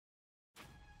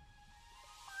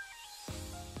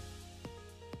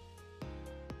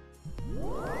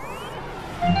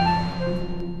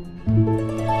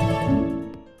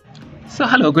So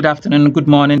hello, good afternoon, good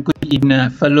morning, good evening,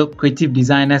 fellow creative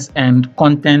designers and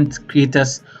content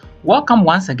creators. Welcome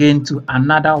once again to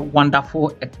another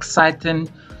wonderful, exciting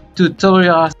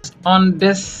tutorials on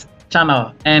this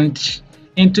channel. And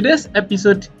in today's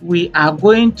episode, we are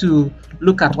going to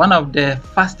look at one of the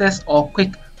fastest or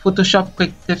quick Photoshop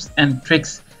quick tips and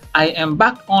tricks. I am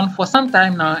back on for some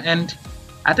time now, and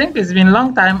I think it's been a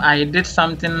long time I did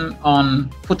something on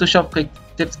Photoshop quick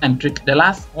tips and tricks. The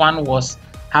last one was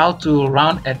how to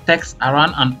round a text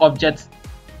around an object,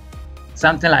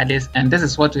 something like this, and this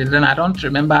is what we did. I don't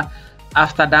remember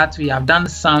after that we have done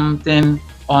something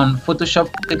on Photoshop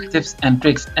quick tips and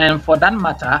tricks. And for that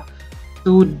matter,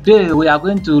 today we are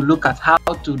going to look at how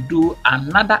to do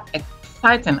another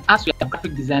exciting, as we are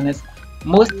graphic designers,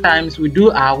 most times we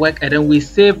do our work and then we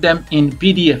save them in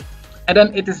PDF, and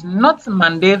then it is not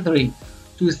mandatory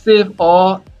to save,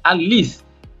 or at least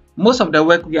most of the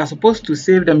work we are supposed to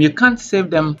save them. You can't save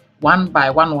them one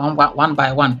by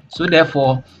one. So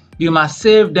therefore, you must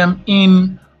save them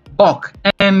in bulk.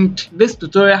 And this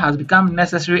tutorial has become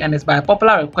necessary, and it's by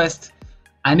popular request.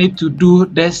 I need to do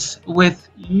this with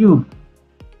you.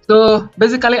 So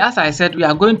basically, as I said, we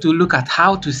are going to look at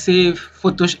how to save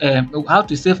Photoshop, how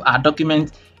to save our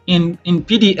document in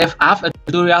PDF. I have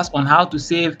tutorials on how to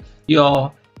save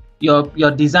your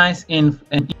designs in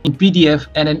PDF,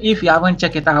 and then if you haven't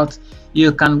checked it out,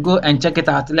 you can go and check it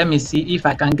out. Let me see if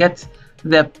I can get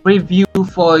the preview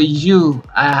for you.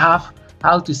 I have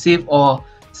how to save or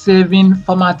saving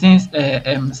formatting,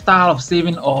 style of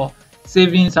saving or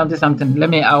saving something. Let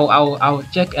me I'll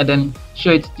check and then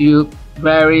show it to you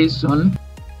very soon.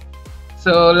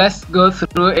 So let's go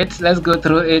through it. It's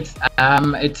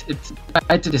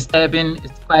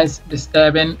quite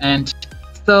disturbing, and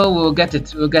so we'll get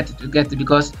it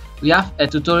because we have a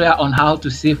tutorial on how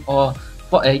to save, or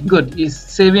for a good is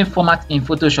saving format in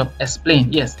Photoshop.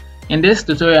 Explain. Yes, in this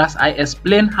tutorials I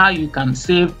explain how you can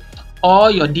save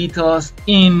all your details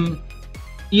in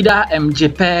either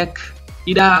JPEG,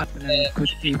 either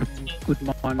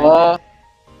or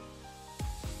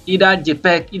either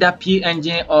JPEG, either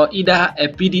PNG, or either a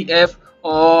PDF,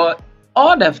 or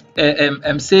all the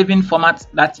saving formats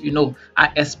that you know.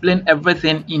 I explain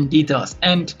everything in details,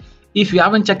 and if you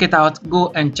haven't checked it out,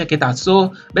 go and check it out.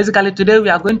 So basically today we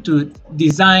are going to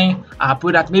design our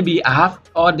product. Maybe I have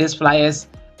all these flyers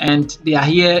and they are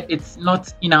here. It's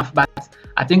not enough, but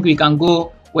I think we can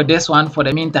go with this one for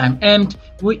the meantime. And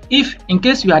if in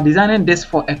case you are designing this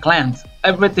for a client,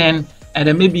 everything, and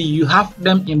then maybe you have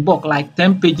them in bulk, like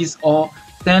 10 pages or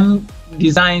 10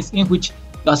 designs in which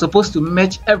you are supposed to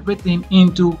match everything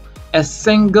into a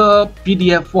single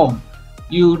PDF form,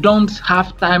 you don't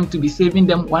have time to be saving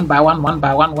them one by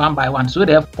one. So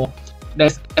therefore,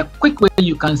 there's a quick way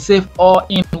you can save all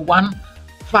in one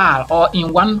file or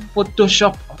in one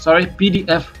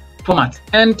PDF format.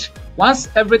 And once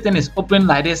everything is open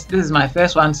like this is my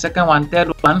first one, second one,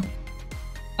 third one,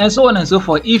 and so on and so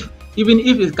forth. Even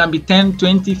if it can be 10,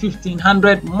 20, 15,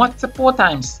 100, multiple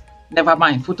times, never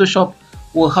mind, Photoshop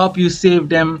will help you save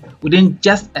them within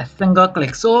just a single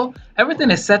click. So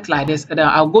everything is set like this, and then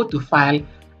I'll go to File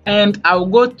and I'll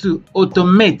go to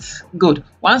Automate. Good.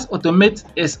 Once Automate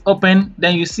is open,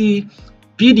 then you see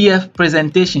PDF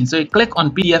presentation. So you click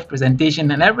on PDF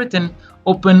presentation and everything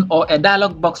open, or a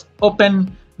dialog box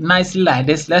open nicely like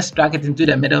this. Let's drag it into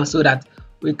the middle so that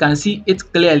we can see it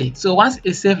clearly. So once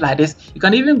it's saved like this, you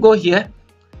can even go here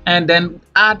and then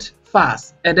add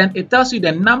files, and then it tells you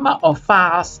the number of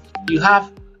files you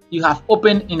have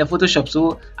opened in the Photoshop.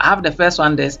 So I have the first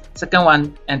one, this second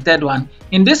one, and third one.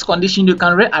 In this condition, you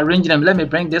can rearrange them. Let me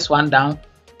bring this one down,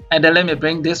 and then let me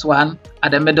bring this one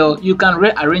at the middle. You can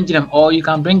rearrange them, or you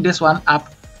can bring this one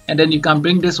up, and then you can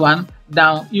bring this one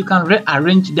down. You can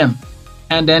rearrange them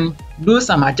and then do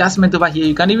some adjustment over here.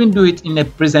 You can even do it in a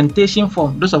presentation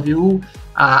form. Those of you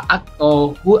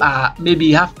who are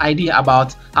maybe have idea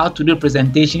about how to do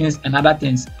presentations and other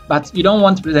things, but you don't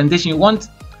want presentation, you want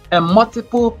a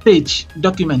multiple page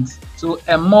document. So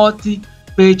a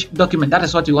multi-page document, that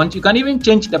is what you want. You can even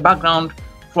change the background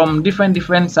from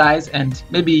different size, and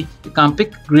maybe you can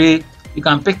pick gray, you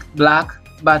can pick black,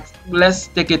 but let's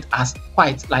take it as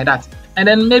white like that. And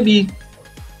then maybe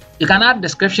you can add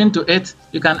description to it,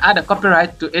 you can add a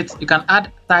copyright to it, you can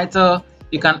add title,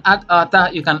 you can add author,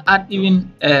 you can add even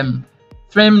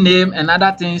frame name and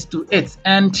other things to it.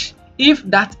 And if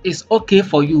that is okay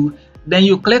for you, then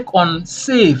you click on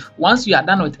save. Once you are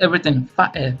done with everything,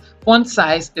 font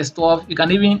size is 12. You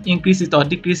can even increase it or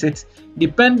decrease it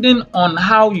depending on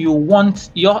how you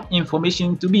want your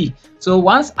information to be. So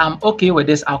once I'm okay with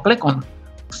this, I'll click on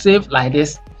save like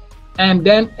this, and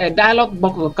then a dialog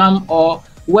box will come, or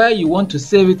where you want to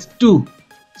save it to.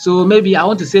 So maybe I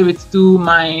want to save it to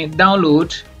my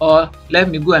download, or let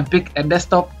me go and pick a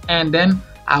desktop, and then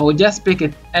I will just pick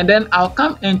it, and then I'll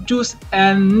come and choose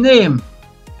a name.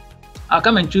 I'll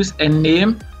come and choose a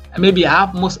name. Maybe I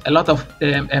have a lot of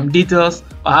details,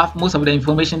 or I have most of the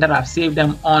information that I've saved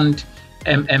them on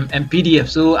PDF.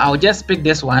 So I'll just pick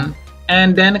this one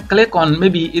and then click on,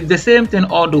 maybe it's the same thing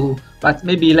although, but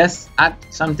maybe let's add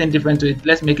something different to it.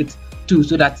 Let's make it 2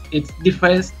 so that it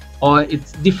differs, or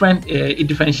it's different, it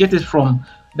differentiates from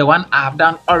the one I've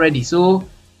done already. So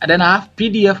and then I have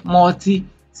PDF multi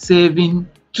saving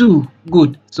 2.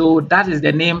 Good. So that is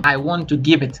the name I want to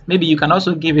give it. Maybe you can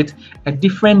also give it a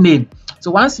different name. So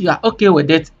once you are okay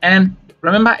with it, and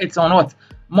remember it's on what?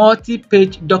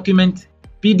 Multi-page document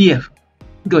PDF.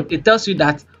 Good. It tells you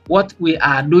that what we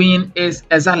are doing is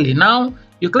exactly. Now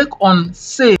you click on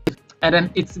save, and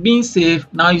then it's being saved.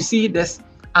 Now you see there's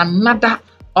another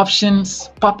options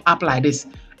pop up like this,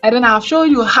 and then I'll show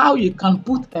you how you can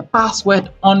put a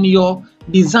password on your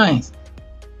designs.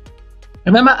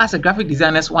 Remember, as a graphic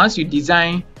designer, once you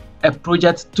design a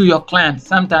project to your client,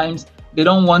 sometimes they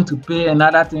don't want to pay and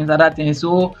other things.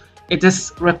 So it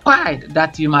is required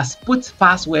that you must put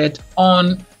password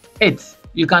on it.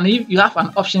 You can, if you have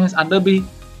an options, Adobe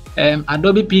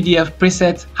PDF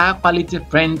preset, high quality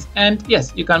print, and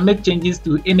yes, you can make changes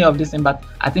to any of this, but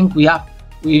I think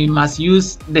we must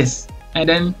use this. And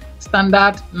then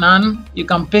standard, none. You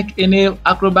can pick any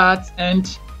Acrobat,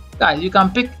 and guys, you can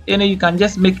pick any. You can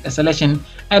just make a selection,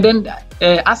 and then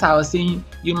as I was saying,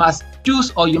 you must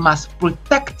choose, or you must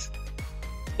protect.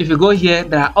 If you go here,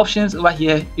 there are options over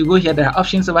here. You go here, there are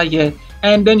options over here,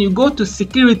 and then you go to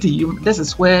security. This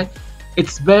is where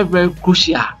it's very, very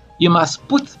crucial. You must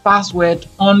put password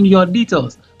on your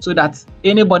details so that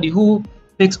anybody who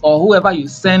takes, or whoever you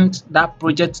send that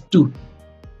project to,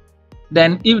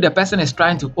 then if the person is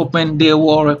trying to open, they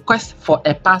will request for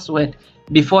a password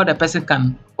before the person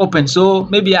can open. So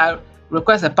maybe I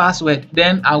request a password,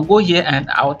 then I'll go here and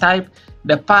I'll type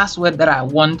the password that I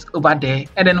want over there,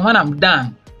 and then when I'm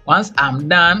done, once I'm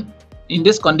done in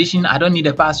this condition, I don't need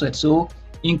a password. So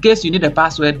in case you need a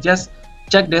password, just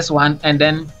check this one and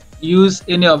then use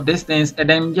any of these things, and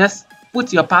then just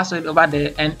put your password over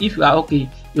there, and if you are okay,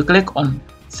 you click on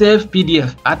save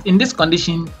PDF. But in this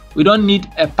condition, we don't need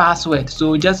a password,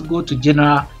 so just go to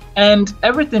general, and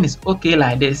everything is okay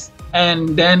like this, and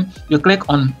then you click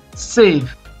on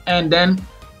save, and then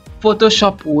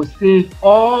Photoshop will save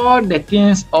all the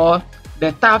things, or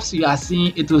the tabs you are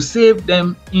seeing. It will save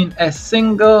them in a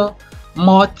single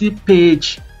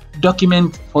multi-page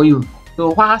document for you.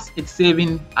 So whilst it's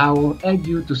saving, I will urge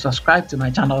you to subscribe to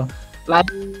my channel, like,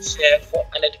 share for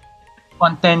another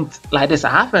content like this. I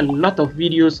have a lot of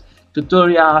videos,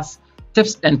 tutorials,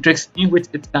 tips and tricks in which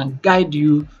it can guide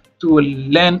you to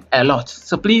learn a lot.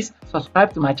 So please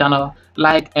subscribe to my channel,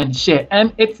 like and share.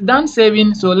 And it's done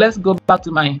saving, so let's go back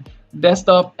to my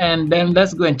desktop and then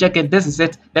let's go and check it. This is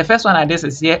it. The first one like this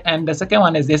is here, and the second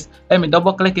one is this. Let me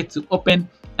double click it to open,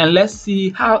 and let's see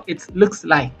how it looks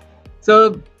like.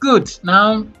 So good,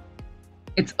 now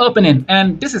it's opening,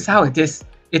 and this is how it is.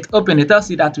 It opened. It tells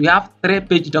you that we have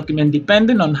 3-page document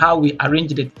depending on how we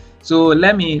arranged it. So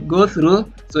let me go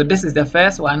through. So this is the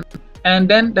first one, and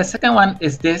then the second one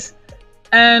is this,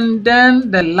 and then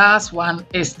the last one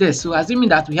is this. So assuming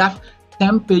that we have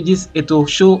 10 pages, it will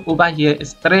show over here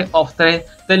is 3 of 3,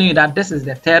 telling you that this is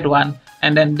the third one,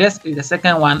 and then this is the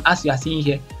second one, as you are seeing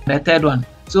here, the third one.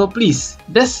 So please,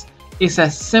 this is a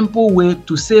simple way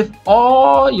to save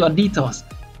all your details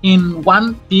in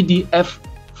one PDF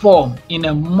form, in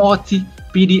a multi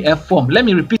PDF form. Let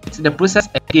me repeat the process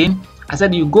again. I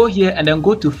said you go here and then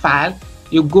go to file,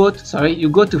 you go to file, you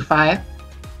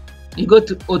go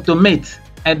to automate,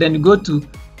 and then you go to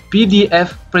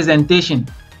PDF presentation,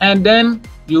 and then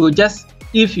you just,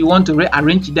 if you want to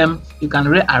rearrange them, you can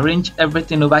rearrange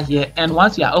everything over here, and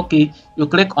once you are okay, you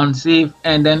click on save,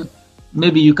 and then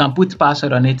maybe you can put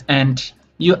password on it, and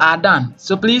you are done.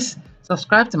 So please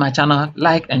subscribe to my channel,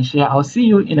 like and share. I'll see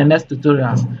you in the next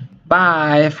tutorials.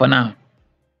 Bye for now.